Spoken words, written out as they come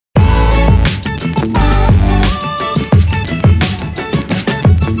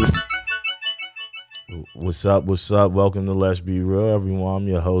What's up? What's up? Welcome to Let's Be Real, everyone. I'm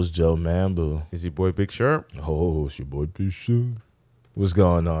your host, Joe Mambu. Is your boy Big Sharp? Oh, it's your boy Big Sharp. What's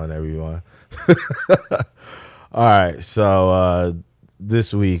going on, everyone? All right, so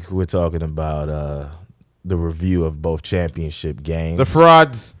this week we're talking about the review of both championship games. The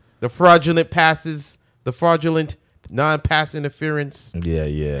frauds, the fraudulent passes, the fraudulent non-pass interference.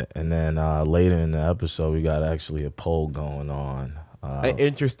 Yeah. And then later in the episode, we got actually a poll going on. An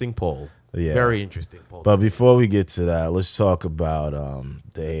interesting poll. Yeah. Very interesting poll. But before we get to that, let's talk about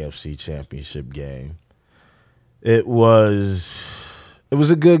the AFC Championship game. It was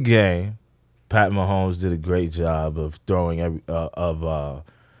a good game. Pat Mahomes did a great job of throwing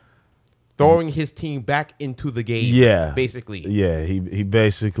his team back into the game. Yeah, basically. Yeah, he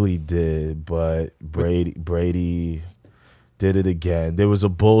basically did. But Brady did it again. There was a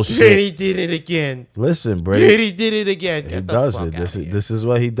bullshit. Brady did it again. Listen, Brady did it again. He does it. This is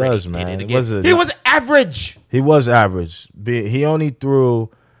what he does, man. He was average. He was average. He only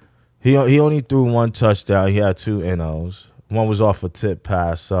threw one touchdown. He had 2 NOs. One was off a tip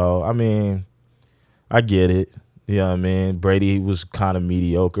pass. So I mean, I get it. You know what I mean? Brady was kind of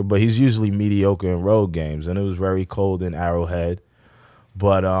mediocre, but he's usually mediocre in road games, and it was very cold in Arrowhead.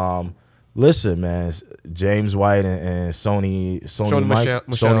 But listen, man, James White and Sony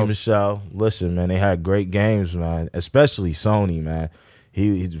Michel. Listen, man, they had great games, man. Especially Sony, man.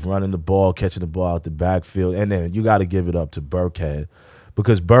 He's running the ball, catching the ball out the backfield, and then you got to give it up to Burkhead,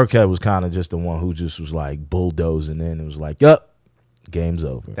 because Burkhead was kind of just the one who just was like bulldozing in and was like, "Yup, game's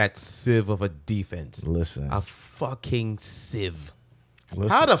over." That sieve of a defense. Listen, a fucking sieve. Listen.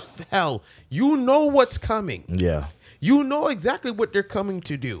 How the hell you know what's coming? Yeah. You know exactly what they're coming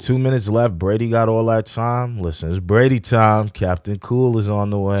to do. 2 minutes left. Brady got all that time. Listen, it's Brady time. Captain Cool is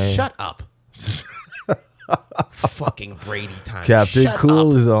on the way. Shut up. Fucking Brady time. Captain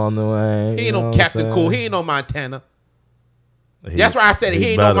Cool is on the way. He ain't no Captain Cool. He ain't no Montana. That's why I said he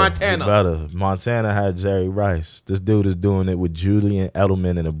ain't no Montana. Montana had Jerry Rice. This dude is doing it with Julian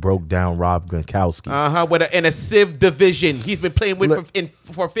Edelman and a broke down Rob Gronkowski. In a Civ division he's been playing with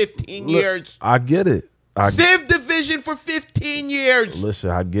for 15 years. I get it. Civ division for 15 years.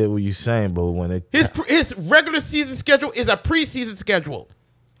 Listen, I get what you're saying, but when his regular season schedule is a preseason schedule.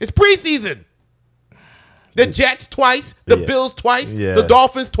 It's preseason. The Jets twice, the Bills twice, the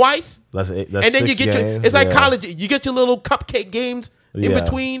Dolphins twice. That's and then you get games. it's like college. You get your little cupcake games in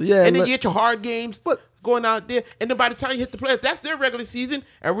between, and then you get your hard games. But going out there, and then by the time you hit the playoffs, that's their regular season,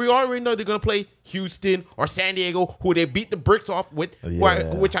 and we already know they're gonna play Houston or San Diego, who they beat the bricks off with,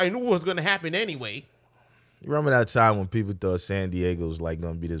 which I knew was gonna happen anyway. You remember that time when people thought San Diego was like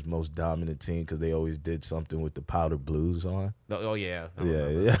going to be this most dominant team because they always did something with the powder blues on? Oh, yeah.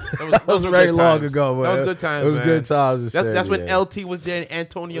 Yeah. That was very long ago. Man. That was good times, It was good times. That's when LT was there and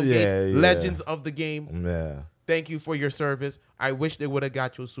Antonio Gates, legends of the game. Yeah. Thank you for your service. I wish they would have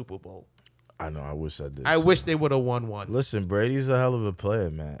got you a Super Bowl. I know. I wish I did. I wish they would have won one. Listen, Brady's a hell of a player,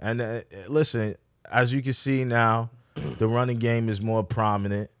 man. And listen, as you can see now, the running game is more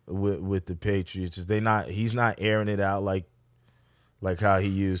prominent with the Patriots. He's not airing it out like how he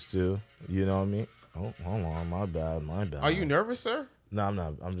used to. You know what I mean? Oh, hold on, my bad. Are you nervous, sir? No, I'm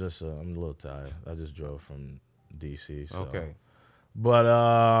not. I'm just I'm a little tired. I just drove from DC. So. Okay.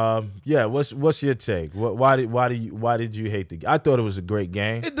 But yeah, what's your take? Why did you hate the game? I thought it was a great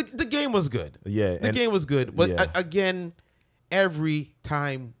game. The game was good. Yeah, the game was good. But again, every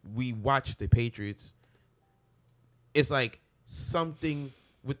time we watch the Patriots, it's like something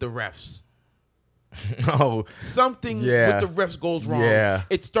with the refs. Something with the refs goes wrong. Yeah.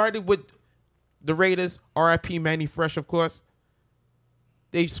 It started with the Raiders, RIP Manny Fresh, of course.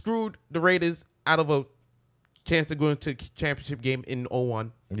 They screwed the Raiders out of a chance to go into championship game in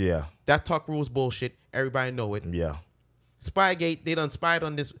 01. Yeah. That tuck rule was bullshit. Everybody know it. Yeah. Spygate, they done spied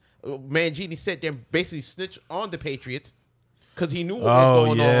on this. Mangini sat there and basically snitched on the Patriots because he knew what was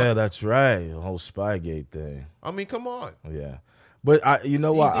going on. Oh, yeah, that's right. The whole Spygate thing. I mean, come on. Yeah. But you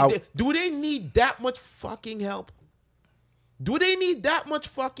know what? Do they need that much fucking help? Do they need that much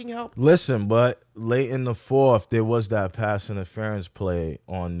fucking help? Listen, but late in the fourth, there was that pass interference play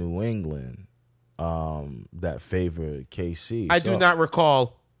on New England that favored KC. I do not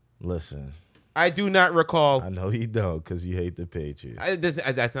recall. Listen. I do not recall. I know you don't because you hate the Patriots.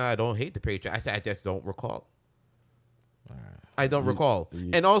 That's not I don't hate the Patriots. I said I just don't recall. All right. I don't recall.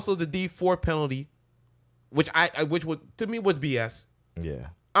 And also the D4 penalty, which to me was BS. Yeah.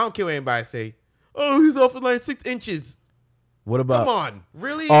 I don't care what anybody say. Oh, he's off for like 6 inches. What about? Come on,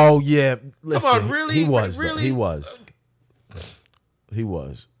 really? Oh yeah. Listen, come on, really? He was. Really? He was. He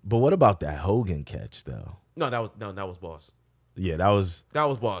was. But what about that Hogan catch though? No, that was Boss. Yeah, that was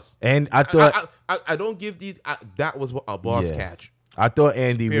boss. And I thought I don't give these. That was a boss catch. I thought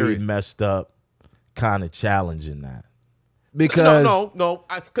Andy Reid messed up, kind of challenging that because no.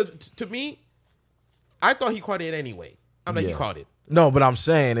 Because to me, I thought he caught it anyway. I'm like he caught it. No, but I'm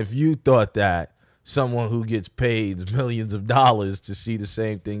saying if you thought that someone who gets paid millions of dollars to see the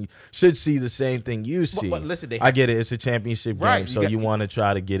same thing should see the same thing you see. But listen, I get it. It's a championship game, so you want to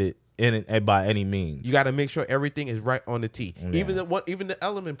try to get it in it by any means. You got to make sure everything is right on the tee. Yeah. Even the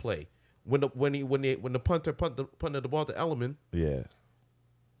element play when the punter punted the ball to Element. Yeah,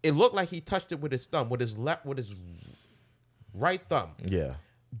 it looked like he touched it with his thumb, with his right thumb. Yeah,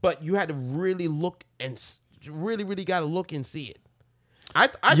 but you had to really look and really got to look and see it. I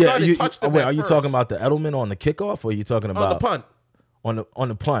thought it touched him. Wait, are you talking about the Edelman on the kickoff, or are you talking about on the punt? On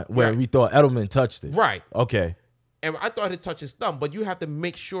the punt where we thought Edelman touched it. Right. Okay. And I thought it touched his thumb, but you have to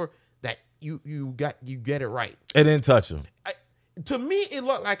make sure that you get it right. It didn't touch him. To me, it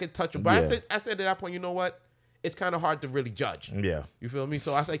looked like it touched him, but I said at that point, you know what? It's kind of hard to really judge. Yeah. You feel me?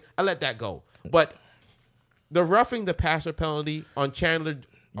 So I let that go. But the roughing the passer penalty on Chandler,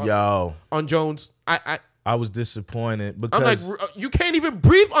 on Jones, I was disappointed because I'm like, you can't even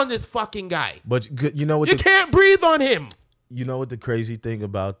breathe on this fucking guy. But you know what? You can't breathe on him. You know what the crazy thing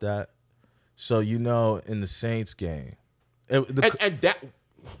about that? So in the Saints game,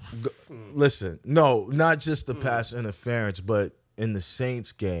 listen, no, not just the pass interference, but in the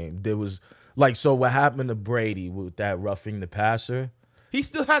Saints game, there was so what happened to Brady with that roughing the passer? He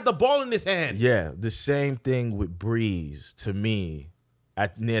still had the ball in his hand. Yeah, the same thing with Breeze to me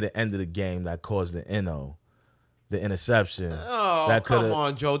near the end of the game that caused the interception. Oh, come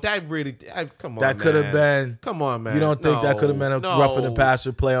on, Joe. That really, come on, that could have been. Come on, man. You don't think that could have been a roughing the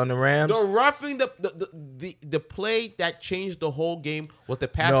passer play on the Rams? The roughing the play that changed the whole game was the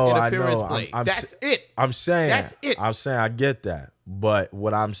pass interference play. That's it. I'm saying that's it. I'm saying I get that, but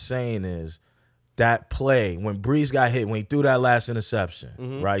what I'm saying is that play when Breeze got hit, when he threw that last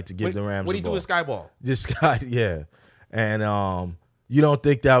interception, right, to give the Rams. What he do with Sky Ball? This guy, yeah, and you don't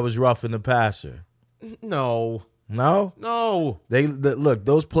think that was roughing the passer? No. Look,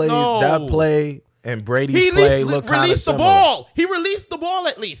 those plays, that play and Brady's play look kind of similar. The ball. He released the ball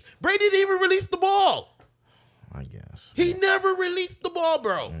at least. Brady didn't even release the ball. I guess. He never released the ball,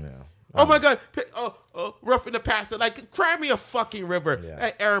 bro. Yeah. Oh my God. Roughing the passer. Like, cry me a fucking river. Yeah.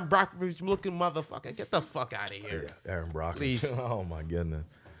 That Aaron Brockovich looking motherfucker. Get the fuck out of here. Yeah, Aaron Brockovich. Please. Oh my goodness.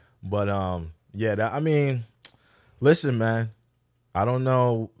 But listen, man. I don't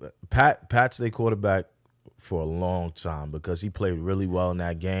know. Pat's their quarterback for a long time because he played really well in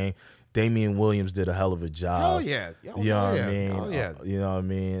that game. Damian Williams did a hell of a job. Oh yeah. You know what I mean? Oh yeah. You know what I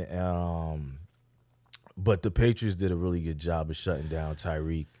mean? But the Patriots did a really good job of shutting down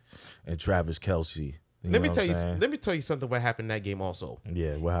Tyreek and Travis Kelce. Let me tell you something what happened in that game also.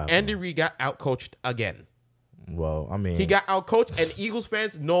 Yeah, what happened? Andy Reid got outcoached again. Well, I mean, he got outcoached, and Eagles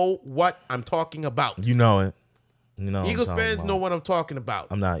fans know what I'm talking about. You know it. Eagles fans know what I'm talking about.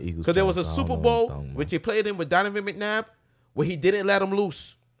 I'm not Eagles. Because there was a Super Bowl which he played in with Donovan McNabb where he didn't let him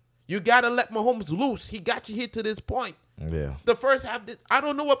loose. You got to let Mahomes loose. He got you here to this point. Yeah. The first half, I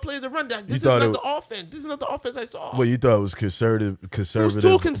don't know what plays to run that. This is not the offense. This is not the offense I saw. Well, you thought it was conservative. It was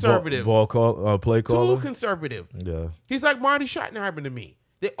too conservative. Ball call, play caller? Too conservative. Yeah. He's like Marty Schottenheimer to me.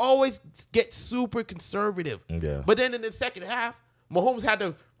 They always get super conservative. Yeah. But then in the second half, Mahomes had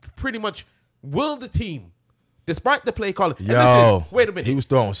to pretty much will the team. Despite the play calling. Yo, wait a minute. He was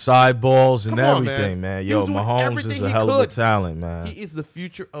throwing side balls and everything, man. Yo, Mahomes is a hell of a talent, man. He is the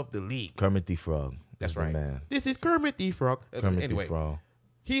future of the league. Kermit the Frog. That's right. Man. This is Kermit the Frog. Kermit the Frog.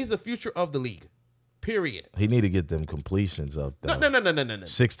 He is the future of the league. Period. He need to get them completions up there. No.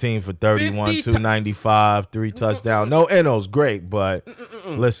 16 for 31, 295, 3 touchdowns. No NO's great, but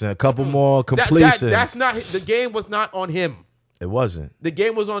listen, a couple more completions. That's not the game was not on him. It wasn't. The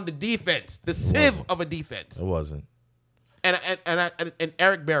game was on the defense, the sieve of a defense. It wasn't. And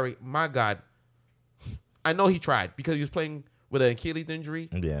Eric Berry, my God, I know he tried because he was playing with an Achilles injury.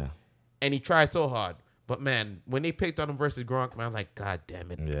 Yeah. And he tried so hard. But, man, when they picked on him versus Gronk, man, I'm like, God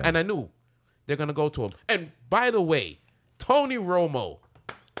damn it. Yeah. And I knew they're going to go to him. And, by the way, Tony Romo,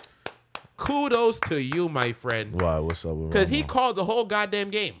 kudos to you, my friend. Why? What's up with Romo? Because he called the whole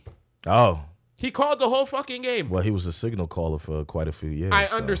goddamn game. Oh. He called the whole fucking game. Well, he was a signal caller for quite a few years. I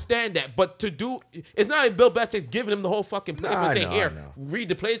understand that. But it's not like Bill Belichick giving him the whole fucking play. Read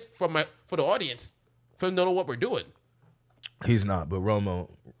the plays for the audience for them to know what we're doing. He's not, but Romo,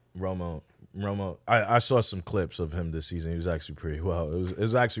 I saw some clips of him this season. He was actually pretty well. It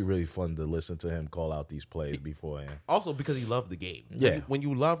was actually really fun to listen to him call out these plays beforehand. Also because he loved the game. Yeah. When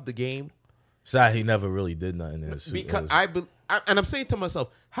you love the game. Sad he never really did nothing in his Because I'm saying to myself,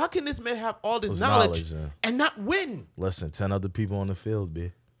 how can this man have all this knowledge and not win? Listen, 10 other people on the field,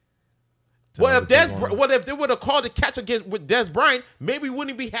 B. What if they would have called the catch with Des Bryant? Maybe we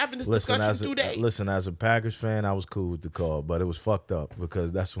wouldn't be having this discussion today. Listen, as a Packers fan, I was cool with the call, but it was fucked up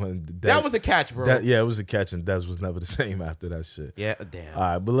because that's when that was a catch, bro. Yeah, it was a catch, and Des was never the same after that shit. Yeah, damn. All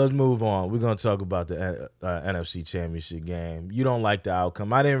right, but let's move on. We're gonna talk about the NFC Championship game. You don't like the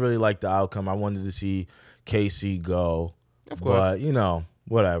outcome. I didn't really like the outcome. I wanted to see KC go, of course. But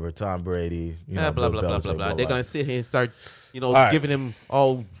whatever. Tom Brady, blah blah blah blah blah. They're gonna sit here and start, giving him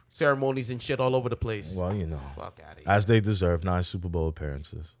all ceremonies and shit all over the place. Well, fuck out of here. As they deserve, 9 Super Bowl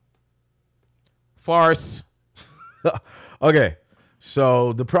appearances. Farce. Okay,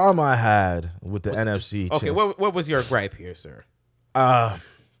 so the problem I had with the NFC. Okay, what was your gripe here, sir? Not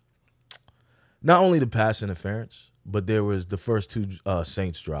only the pass interference, but there was the first 2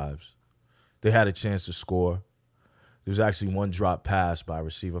 Saints drives. They had a chance to score. There was actually one drop pass by a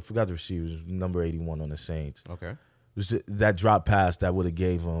receiver. I forgot the receiver. It was number 81 on the Saints. Okay. It was that drop pass that would have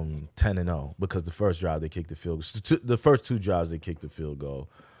gave them 10-0 because the first drive they kicked the field goal. The first 2 drives they kicked the field goal.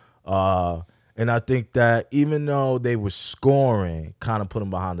 And I think that even though they were scoring, kind of put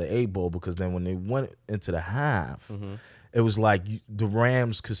them behind the 8 ball because then when they went into the half, it was like the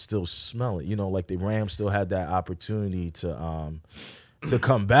Rams could still smell it. Like the Rams still had that opportunity to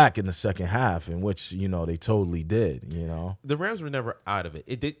come back in the second half, in which they totally did. The Rams were never out of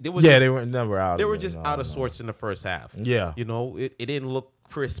it. They were never out. They were just out of sorts in the first half. Yeah, it didn't look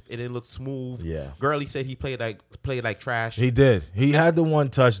crisp. It didn't look smooth. Yeah, Gurley said he played like trash. He did. He had the 1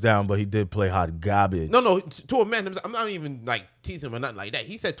 touchdown, but he did play hot garbage. No, to a man himself. I'm not even like teasing him or nothing like that.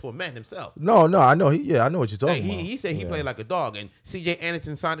 He said to a man himself. No, I know. I know what you're talking about. He said he played like a dog, and C.J.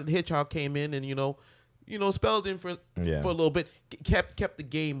 Anderson signed the Hitchcock came in and spelled in for a little bit, kept the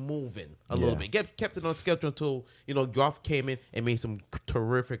game moving a little bit, kept it on schedule until Goff came in and made some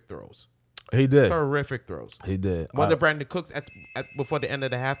terrific throws. He did terrific throws. He did. One of Brandon Cooks at before the end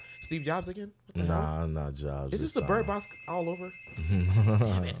of the half. Steve Jobs again? Nah, not Jobs. Is this the Bird Box all over?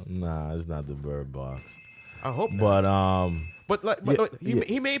 Damn it. Nah, it's not the Bird Box. I hope not. But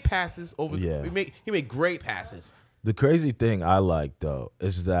he made passes over. Yeah. He made great passes. The crazy thing I like though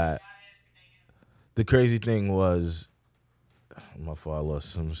is that. The crazy thing was, my fault, I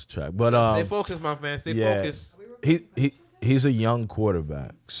lost some track. But stay focused, my man. Stay focused. He's a young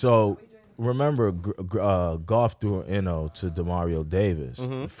quarterback. So remember, Goff threw an to Demario Davis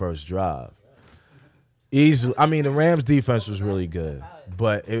the first drive. The Rams defense was really good,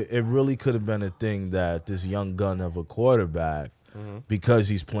 but it really could have been a thing that this young gun of a quarterback, because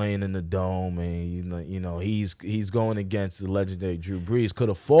he's playing in the dome and he's going against the legendary Drew Brees, could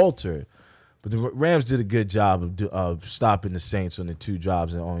have faltered. But the Rams did a good job of stopping the Saints on the 2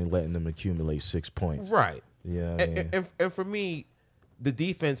 drives and only letting them accumulate 6 points. Right. Yeah. And for me, the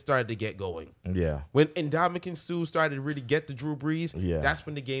defense started to get going. Yeah. When Ndamukong Suh started to really get to Drew Brees, that's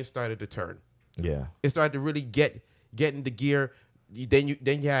when the game started to turn. Yeah. It started to really get into gear. Then you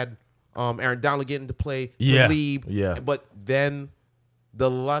had Aaron Donald get into play. Talib. Yeah. But then the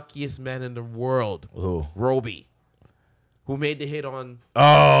luckiest man in the world, Roby, who made the hit on.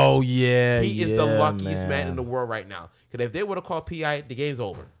 Oh, yeah. He is the luckiest man in the world right now. Because if they would have called PI, the game's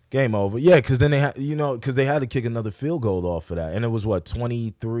over. Game over. Yeah, because then they had, because they had to kick another field goal off of that. And it was,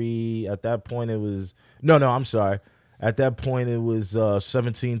 23? At that point, it was. No, I'm sorry. At that point, it was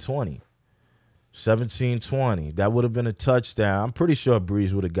 17-20. 17-20. That would have been a touchdown. I'm pretty sure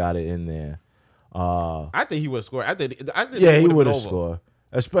Breeze would have got it in there. I think he would have scored. I think he would have scored.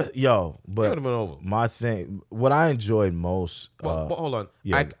 But over. My thing, what I enjoyed most. But hold on,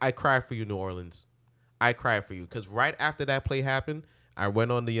 yeah. I cried for you, New Orleans. I cried for you because right after that play happened, I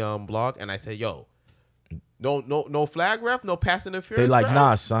went on the blog and I said, "Yo, no flag ref, no pass interference." They like, ref.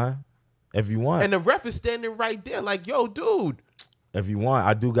 nah, son. If you want, and the ref is standing right there, like, "Yo, dude." If you want,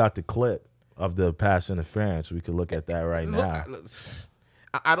 I do got the clip of the pass interference. We could look at that right now.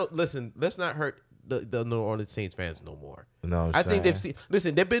 I don't listen. Let's not hurt the New Orleans Saints fans no more. No, I think they've seen.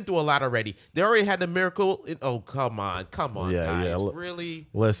 Listen, they've been through a lot already. They already had the miracle. Come on, guys. Really?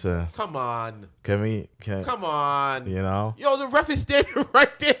 Listen. Come on. Come on. Yo, the ref is standing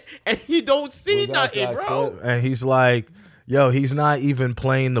right there, and he don't see nothing, bro. And he's like, yo, he's not even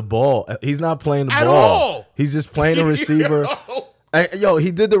playing the ball. He's not playing the at ball. All. He's just playing the receiver. And,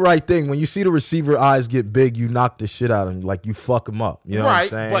 he did the right thing. When you see the receiver eyes get big, you knock the shit out of him. Like, you fuck him up. You know what I'm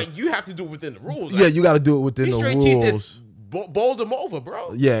saying? But you have to do it within the rules. Yeah, you got to do it within the rules. Bowled him over,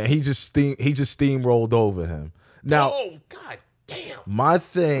 bro. Yeah, he just steamrolled over him. Now, oh, God damn. My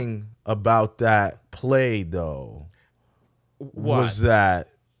thing about that play, though, was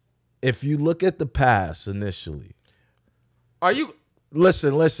that if you look at the pass initially, Are you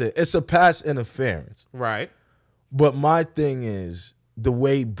listen? It's a pass interference, right? But my thing is the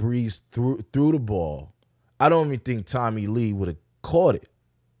way Breeze threw the ball. I don't even think Tommy Lee would have caught it.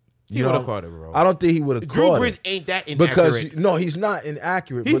 He would have caught it, bro. I don't think he would have caught Drew Brees it. Ain't that inaccurate? Because he's not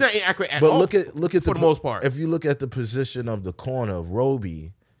inaccurate. He's not inaccurate at all. But look at for the most part. If you look at the position of the corner of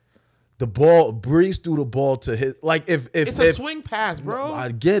Roby, the ball Breeze threw the ball to his if it's a swing pass, bro.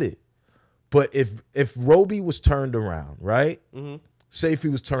 I get it, but if Roby was turned around, right? Mm-hmm. Say if he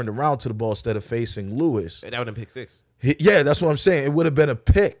was turned around to the ball instead of facing Lewis, that would have been pick 6. Yeah, that's what I'm saying. It would have been a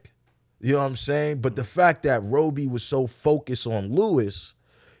pick. You know what I'm saying? But the fact that Roby was so focused on Lewis,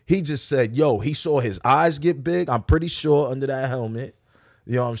 he just said, he saw his eyes get big, I'm pretty sure, under that helmet.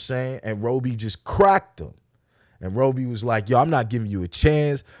 You know what I'm saying? And Roby just cracked him. And Roby was like, I'm not giving you a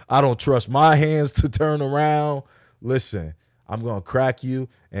chance. I don't trust my hands to turn around. Listen, I'm going to crack you,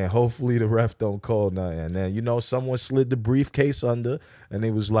 and hopefully the ref don't call nothing. And then, someone slid the briefcase under, and they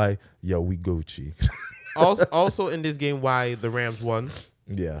was like, we Gucci. also in this game, why the Rams won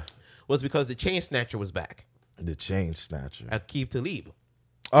was because the chain snatcher was back. The chain snatcher. Aqib Talib.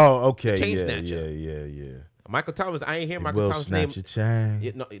 Oh, okay. Chain snatcher. Yeah. Michael Thomas, I ain't hear Michael Thomas' name. Snatch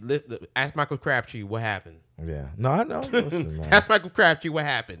your chain. Ask Michael Crabtree what happened. Yeah. No, I know. Listen, man. Ask Michael Crabtree what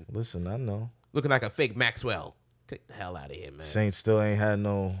happened. Listen, I know. Looking like a fake Maxwell. Get the hell out of here, man. Saints still ain't had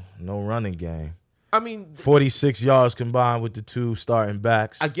no running game. I mean, 46 yards combined with the two starting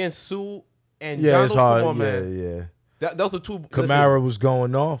backs. Against Sue and Donald, it's hard. Come on, man. Those are two. Kamara was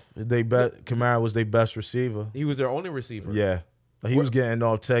going off. Kamara was their best receiver. He was their only receiver. Yeah. He was getting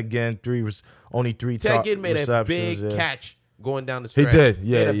off. Ted Ginn, only three Ted Ginn made a big catch going down the stretch. He did.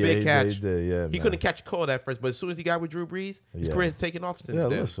 He had a big catch. He did, he couldn't catch a call at first, but as soon as he got with Drew Brees, his career has taken off since then.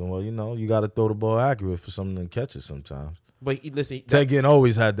 Listen, well, you got to throw the ball accurate for someone to catch it sometimes. But Ted Ginn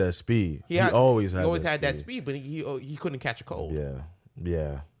always had that speed. He always had that speed, but he couldn't catch a cold.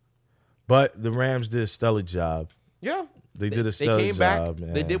 Yeah. But the Rams did a stellar job. Yeah. They did a stellar job, back.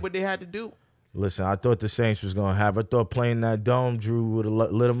 Man. They did what they had to do. Listen, I thought the Saints was going to have. I thought playing that dome, Drew would have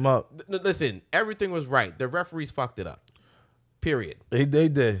lit them up. Listen, everything was right. The referees fucked it up. Period. They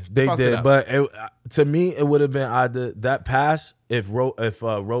did. They did. But to me, it would have been either that pass, if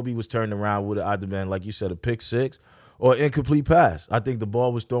Roby was turned around, would have either been, like you said, a pick 6 or incomplete pass. I think the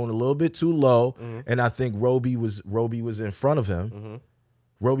ball was thrown a little bit too low, and I think Roby was in front of him. Mm-hmm.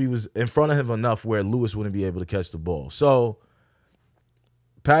 Roby was in front of him enough where Lewis wouldn't be able to catch the ball. So,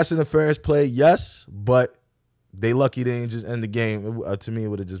 pass interference play, yes, but they lucky they didn't just end the game. To me, it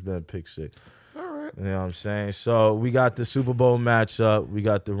would have just been a pick 6. All right. You know what I'm saying? So, we got the Super Bowl matchup. We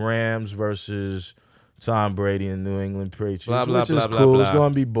got the Rams versus Tom Brady and New England Patriots, which is cool. It's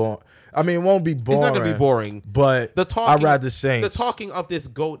going to be boring. I mean, it won't be boring. It's not going to be boring. But I'd rather Saints. The talking of this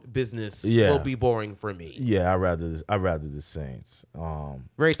GOAT business will be boring for me. Yeah, I'd rather the Saints.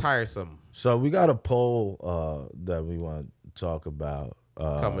 Very tiresome. So we got a poll that we want to talk about.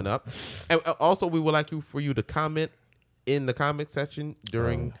 Coming up. And also, we would like for you to comment in the comment section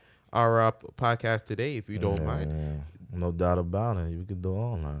during our podcast today, if you don't mind. Yeah. No doubt about it. We could do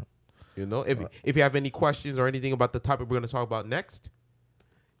all that. If you have any questions or anything about the topic we're going to talk about next,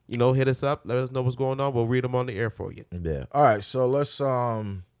 hit us up. Let us know what's going on. We'll read them on the air for you. Yeah. All right. So let's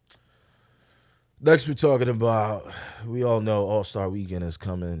next we're talking about. We all know All-Star Weekend is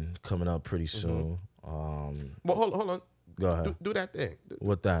coming up pretty soon. Well, hold on. Go ahead. Do that thing.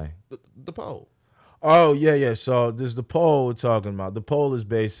 What thing? The poll. Oh yeah. So there's the poll we're talking about. The poll is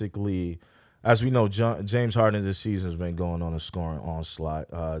basically, as we know, James Harden this season has been going on a scoring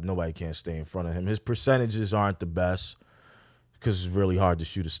onslaught. Nobody can stay in front of him. His percentages aren't the best because it's really hard to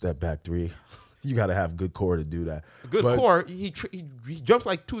shoot a step back 3. You got to have good core to do that. Core. He jumps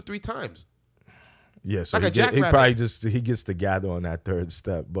like 2-3 times. Yeah, so like he probably he gets to gather on that third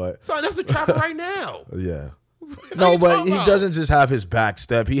step. But so that's a trapper right now. Yeah. No, but he doesn't just have his back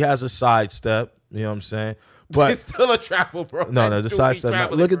step. He has a side step. You know what I'm saying? But it's still a travel, bro. No, the side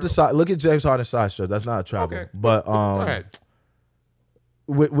step. Look at the side. Look at James Harden's side step. That's not a travel. Okay. But go ahead.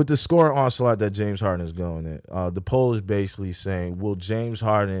 With the scoring onslaught that James Harden is going in, the poll is basically saying, will James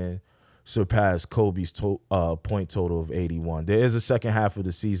Harden surpass Kobe's point total of 81? There is a second half of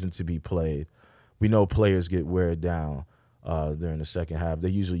the season to be played. We know players get wear down during the second half. They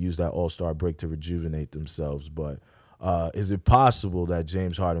usually use that all-star break to rejuvenate themselves. But is it possible that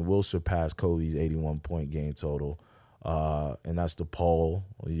James Harden will surpass Kobe's 81-point game total? And that's the poll.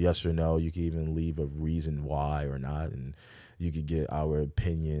 Yes or no. You can even leave a reason why or not, and you could get our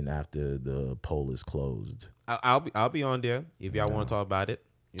opinion after the poll is closed. I'll be on there if y'all want to talk about it.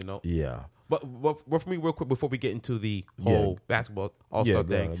 Yeah. But for me, real quick, before we get into the whole basketball all-star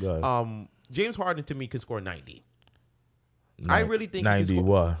thing, go ahead. James Harden to me could score 90. I really think 90 he can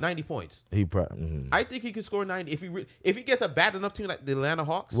score what? 90 points. I think he can score 90 if he gets a bad enough team like the Atlanta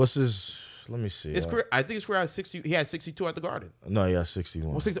Hawks. What's his? Let me see. His career, I think his career has 60. He had 62 at the Garden. No, he has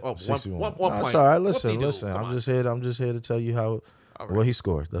 61. Well, 61. One no, point. Sorry, listen. I'm just here to tell you how what he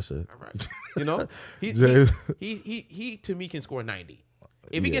scored. That's it. All right. He to me can score 90.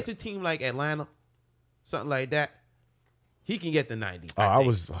 If he gets a team like Atlanta, something like that, he can get the 90.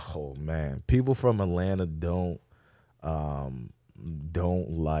 Oh man, people from Atlanta don't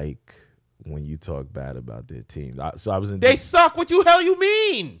like when you talk bad about their team. So I was in. They suck. What you hell you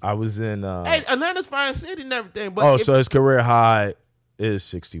mean? I was in. Hey, Atlanta's fine city and everything. But so his career high is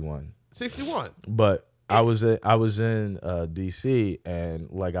 61. 61. But I was in DC,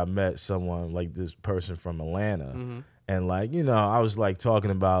 and like I met someone like this person from Atlanta, and like I was like talking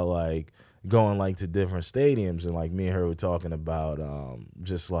about like going like to different stadiums, and like me and her were talking about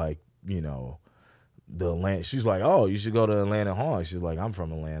just like the Atlanta. She's like, oh, you should go to Atlanta Hawks. She's like, I'm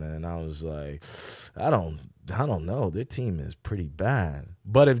from Atlanta, and I was like, I don't know. Their team is pretty bad.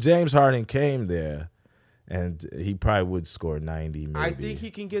 But if James Harden came there, and he probably would score 90. Maybe I think he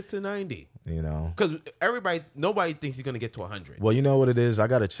can get to 90. Because nobody thinks he's gonna get to 100. Well, you know what it is. I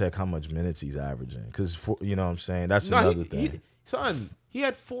gotta check how much minutes he's averaging. Because you know what I'm saying. That's another thing. He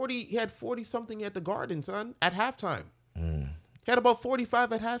had 40. He had 40 something at the Garden, son, at halftime. He had about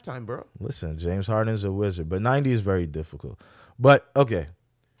 45 at halftime, bro. Listen, James Harden's a wizard, but 90 is very difficult. But, okay,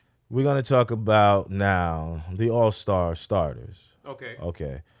 we're going to talk about now the All-Star starters.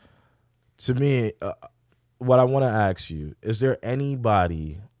 Okay. To me, what I want to ask you, is there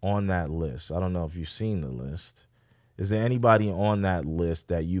anybody on that list? I don't know if you've seen the list. Is there anybody on that list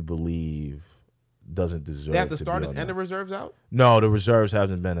that you believe doesn't deserve? They have the starters and the reserves out? No, the reserves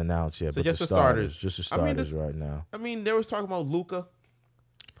haven't been announced yet. So but just the starters. Just the starters right now. I mean, they was talking about Luka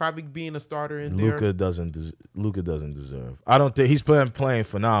probably being a starter in there. Luka doesn't deserve. I don't think he's playing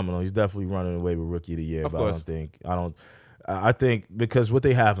phenomenal. He's definitely running away with Rookie of the Year. Of but course. I think because what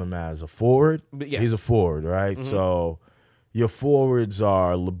they have him as a forward, he's a forward, right? So your forwards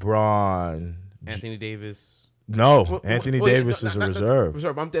are LeBron, Anthony Davis. No, Anthony Davis is a reserve.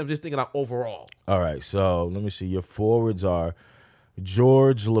 I'm just thinking about overall. All right, so let me see. Your forwards are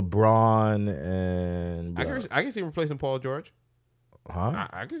George, LeBron, and I can see replacing Paul George. Huh?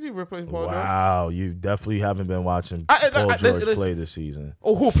 I can see replacing Paul George. Wow, you definitely haven't been watching Paul George play this season.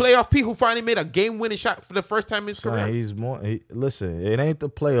 Oh, playoff P who finally made a game-winning shot for the first time in his career. Listen, it ain't the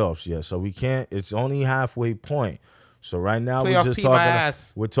playoffs yet, so we can't. It's only halfway point. So right now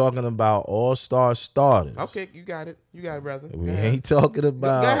we're talking about all-star starters. Okay, you got it, brother. We ain't talking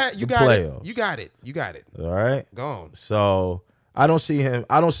about the playoffs. You got it. All right, go on. So I don't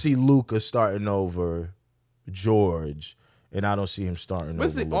see Luka starting over George, and I don't see him starting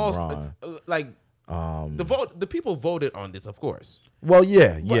over LeBron. The people voted on this, of course. Well,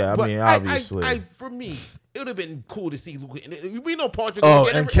 yeah. I mean, obviously, for me, it would have been cool to see Luka. We know Paul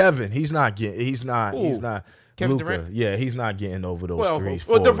George. And Kevin, he's not. Kevin Luka, Durant? yeah, he's not getting over those three.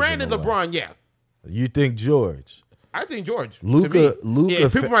 Well, Durant and LeBron, yeah. You think George? I think George. Luka. Yeah,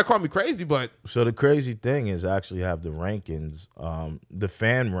 people might call me crazy, but so the crazy thing is I actually have the rankings. The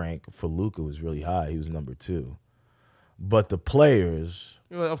fan rank for Luka was really high. He was number 2, but the players.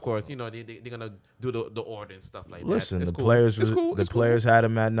 Well, of course, they're gonna do the order and stuff like that. Listen, the players had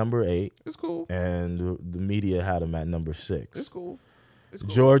him at number 8. It's cool, and the media had him at number 6. It's cool.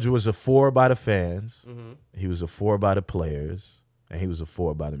 George was a 4 by the fans. He was a 4 by the players, and he was a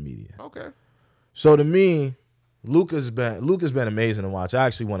 4 by the media. Okay. So to me, Luka's been amazing to watch. I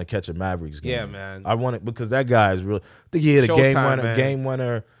actually want to catch a Mavericks game. Yeah, man. I want it because that guy is real. I think he hit a game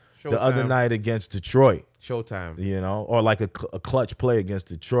winner the other night against Detroit. Showtime. Or like a clutch play against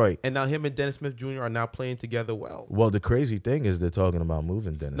Detroit. And now him and Dennis Smith Jr. are now playing together well. Well, the crazy thing is they're talking about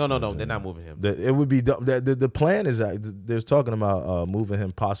moving Dennis. No, they're not moving him. It would be the plan is that they're talking about moving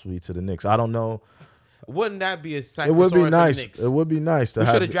him possibly to the Knicks. I don't know. Wouldn't that be a sight? It would be nice. It would be nice to have.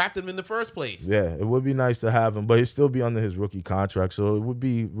 We should have drafted him in the first place. Yeah, it would be nice to have him, but he'd still be under his rookie contract, so it would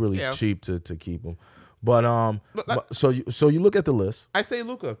be really cheap to keep him. But so you look at the list. I say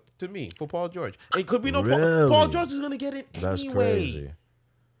Luka to me for Paul George. It could be no really? Paul George is going to get it anyway. That's crazy.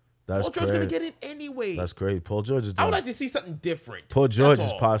 Paul George is going to get it anyway. That's crazy. Paul George is. I would like to see something different. Paul George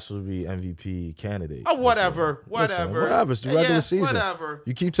is possibly MVP candidate. Oh, whatever. Listen, whatever. It's the regular season. Whatever.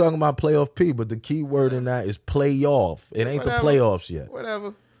 You keep talking about playoff P, but the key word in that is playoff. It ain't the playoffs yet.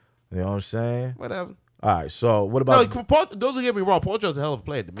 Whatever. You know what I'm saying? Whatever. All right, so what about? No, Paul, don't get me wrong. Paul George is a hell of a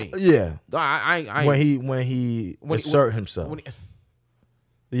player to me. Yeah, when he assert himself.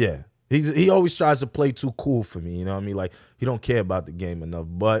 Yeah, he always tries to play too cool for me. You know what I mean? Like he don't care about the game enough.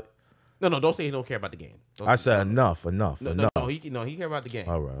 But No, don't say he don't care about the game. I said enough. No, he care about the game.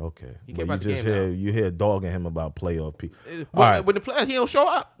 All right, okay. He care about the game. You hear dogging him about playoff people. When the players, he don't show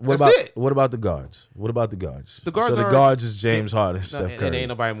up. That's it. What about the guards? The guards is James Harden, Steph Curry. And ain't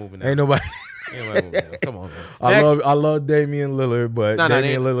nobody moving now. Ain't nobody. Come on, man. I love Damian Lillard, but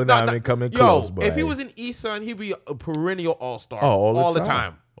Damian Lillard not even coming close. But if he was in East Sun, he'd be a perennial all-star. All the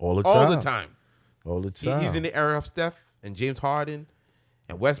time. He's in the era of Steph and James Harden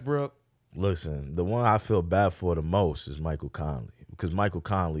and Westbrook. Listen, the one I feel bad for the most is Michael Conley, because Michael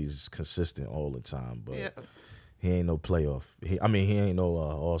Conley is consistent all the time, but he ain't no playoff. He ain't no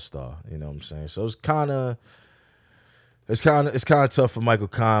all-star. You know what I'm saying? So it's kind of tough for Michael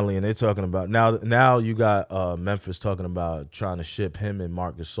Conley, and they're talking about now you got Memphis talking about trying to ship him and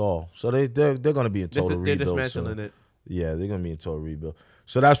Marc Gasol. So they're going to be in total rebuild. They're dismantling it. Yeah, they're going to be in total rebuild.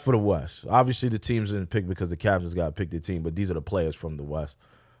 So that's for the West. Obviously, the teams didn't pick because the captains got to pick their team, but these are the players from the West.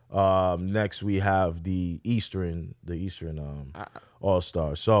 Next, we have the Eastern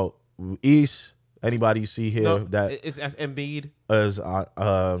All-Stars. So East, anybody you see here that it's Embiid, as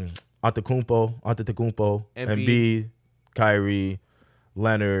Antetokounmpo, Embiid, Kyrie,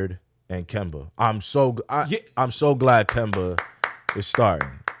 Leonard, and Kemba. I'm so glad Kemba is starting.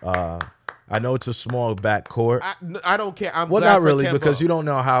 I know it's a small backcourt. I don't care. I'm glad not for really Kemba. Because you don't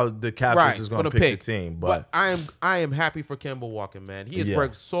know how the captains is going to pick the team. But I am happy for Kemba Walker, man. He has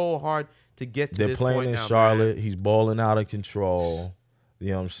worked so hard to get to this point. They're playing in Charlotte. Man. He's balling out of control.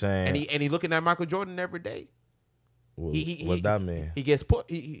 You know what I'm saying? And he looking at Michael Jordan every day. What that mean? He gets put.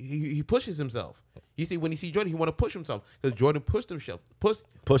 He pushes himself. You see, when he sees Jordan, he want to push himself because Jordan pushed himself. Push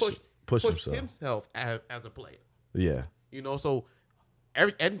himself as a player. Yeah. You know, so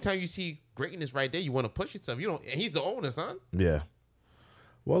anytime you see greatness right there, you want to push yourself. You don't. And he's the owner, son. Yeah.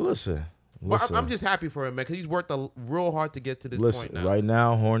 Well, listen. Well, I'm just happy for him, man, because he's worked real hard to get to this point now. Right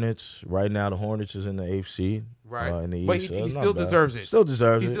now, the Hornets is in the AFC seed. Right. In the East. But he still deserves it. Still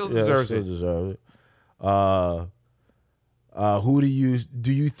deserves it. Still deserves it. Who do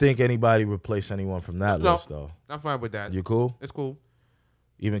you think anybody replace anyone from that list though? I'm fine with that. You cool? It's cool.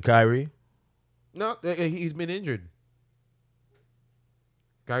 Even Kyrie? No, he's been injured.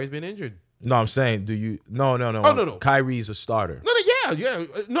 Kyrie's been injured. No, I'm saying, do you? No. Oh, no. Kyrie's a starter. Yeah.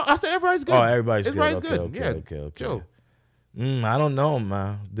 No, I said everybody's good. Oh, everybody's good. Okay. Chill. I don't know,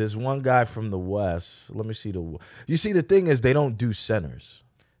 man. There's one guy from the West. Let me see You see, the thing is, they don't do centers.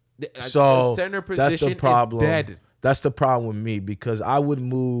 So the center position that's the problem. Is dead. That's the problem with me, because I would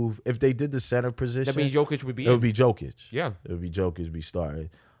move if they did the center position. That means Jokic would be. It would be Jokic. Yeah, it would be Jokic be starting.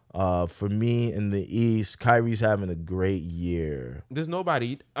 For me in the East, Kyrie's having a great year. There's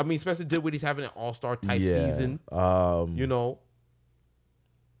nobody. I mean, especially Dinwiddie's having an all-star type season. You know.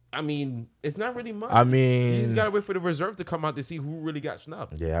 I mean, it's not really much. I mean, you just gotta wait for the reserve to come out to see who really got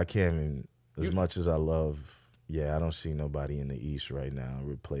snubbed. Yeah, I can't even. As much as I love, I don't see nobody in the East right now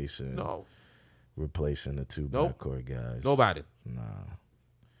replacing the two backcourt guys. Nobody. Nah.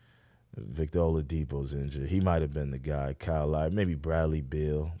 Victor Oladipo's injured. He might have been the guy. Kyle Lowry, maybe Bradley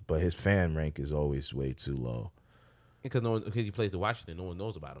Beal, but his fan rank is always way too low. Because he plays in Washington, no one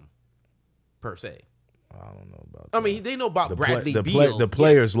knows about him, per se. I don't know about. I mean, they know about Bradley Beal. The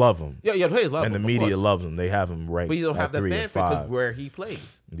players love him. Yeah, the players love him, and the media loves him. They have him ranked. But you don't have that fan because where he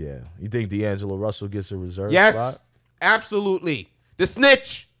plays. Yeah, you think D'Angelo Russell gets a reserve spot? Yes, absolutely. The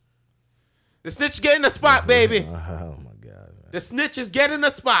snitch getting a spot, baby. Oh my God, man. The snitch is getting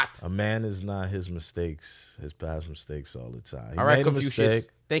a spot. A man is not his past mistakes all the time. All right, Confucius.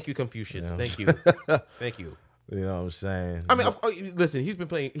 Thank you, Confucius. Thank you. Thank you. You know what I'm saying? I mean, listen, he's been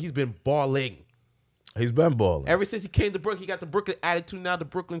balling. He's been balling. Ever since he came to Brooklyn, he got the Brooklyn attitude now, the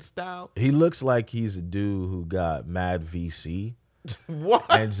Brooklyn style. He looks like he's a dude who got mad VC. What?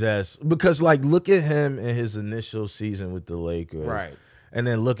 And just because, look at him in his initial season with the Lakers. Right. And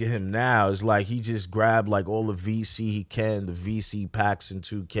then look at him now. It's like he just grabbed all the VC he can, the VC packs in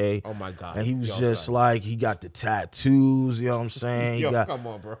 2K. Oh my God. And he was he got the tattoos, you know what I'm saying? Come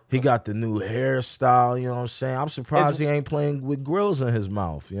on, bro. He got the new hairstyle, you know what I'm saying? I'm surprised he ain't playing with grills in his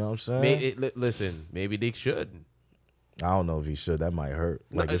mouth, you know what I'm saying? Listen, maybe they should. I don't know if he should. That might hurt.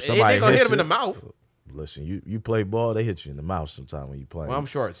 If somebody gonna hit him in the mouth. Listen, you play ball, they hit you in the mouth sometime when you play. Well, I'm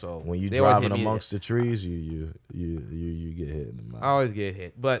short, so when you driving amongst the trees, you get hit in the mouth. I always get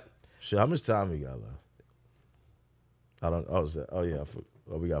hit, but shit, how much time we got left? I don't.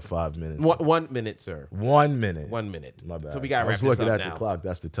 We got 5 minutes. 1 minute, sir. 1 minute. 1 minute. My bad. So we got to wrap this up now. I was looking at the clock.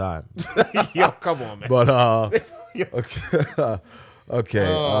 That's the time. Yo, come on, man. But okay.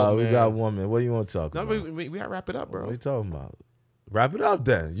 We got 1 minute. What do you want to talk about? We got to wrap it up, bro. What are you talking about? Wrap it up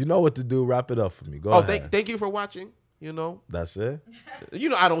then. You know what to do. Wrap it up for me. Go ahead. Thank you for watching. You know. That's it. You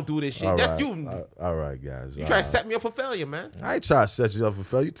know I don't do this shit. All That's right. you. All right, guys. You try to set me up for failure, man. I ain't trying to set you up for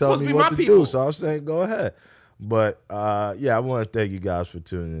failure. You tell me be what my to people. do, so I'm saying go ahead. But yeah, I want to thank you guys for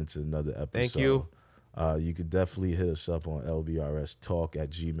tuning into another episode. Thank you. You could definitely hit us up on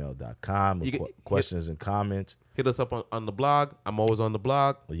lbrstalk@gmail.com. Questions and comments. Hit us up on the blog. I'm always on the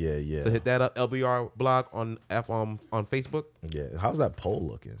blog. Yeah. So hit that up. LBR blog on Facebook. Yeah. How's that poll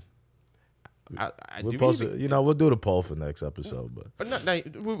looking? We'll do the poll for next episode, but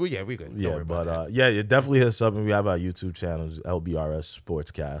we good. Yeah, but you definitely hit us up, and we have our YouTube channels, LBRS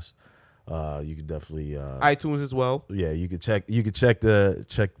Sportscast. You can definitely iTunes as well. Yeah, you could check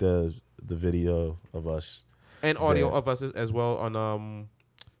the video of us and audio of us as well on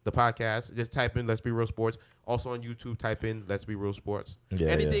the podcast. Just type in "Let's Be Real Sports." Also on YouTube, type in "Let's Be Real Sports." Yeah,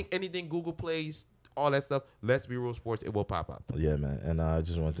 anything Google plays, all that stuff. Let's Be Real Sports. It will pop up. Yeah, man. And I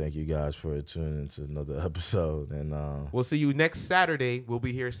just want to thank you guys for tuning into another episode. And we'll see you next Saturday. We'll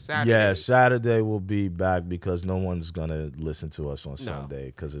be here Saturday. Yeah, Saturday we'll be back because no one's gonna listen to us on Sunday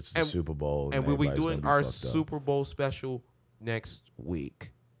because it's the Super Bowl. And we'll be doing our Super Bowl special next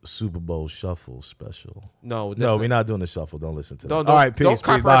week. Super Bowl shuffle special. No, we're not doing the shuffle. Don't listen to that. All right, peace.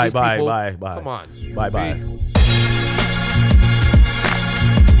 Bye. Come on. Bye. Peace.